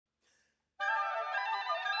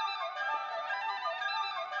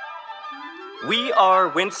We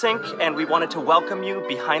are WindSync, and we wanted to welcome you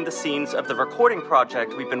behind the scenes of the recording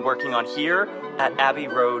project we've been working on here at Abbey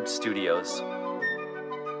Road Studios.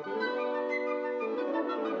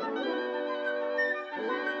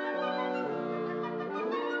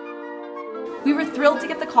 We were thrilled to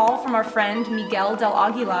get the call from our friend Miguel del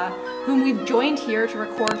Aguila, whom we've joined here to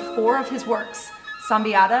record 4 of his works: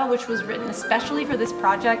 Sambiata, which was written especially for this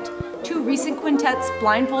project, 2 recent quintets,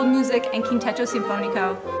 Blindfold Music and Quintetto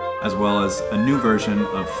Sinfonico, as well as a new version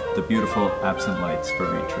of the beautiful Absent Lights for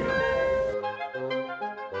reed trio.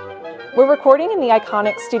 We're recording in the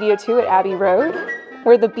iconic Studio 2 at Abbey Road,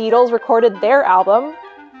 where the Beatles recorded their album,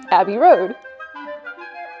 Abbey Road.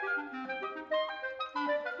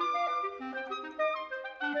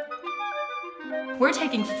 We're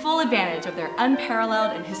taking full advantage of their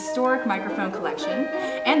unparalleled and historic microphone collection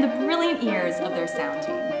and the brilliant ears of their sound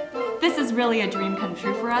team. This is really a dream come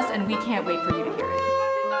true for us, and we can't wait for you to hear it.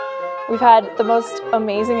 We've had the most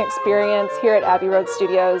amazing experience here at Abbey Road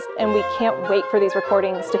Studios, and we can't wait for these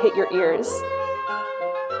recordings to hit your ears.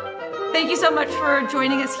 Thank you so much for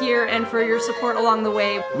joining us here and for your support along the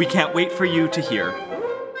way. We can't wait for you to hear.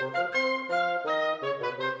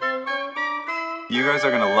 You guys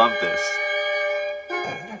are gonna love this.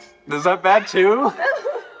 Is that bad too?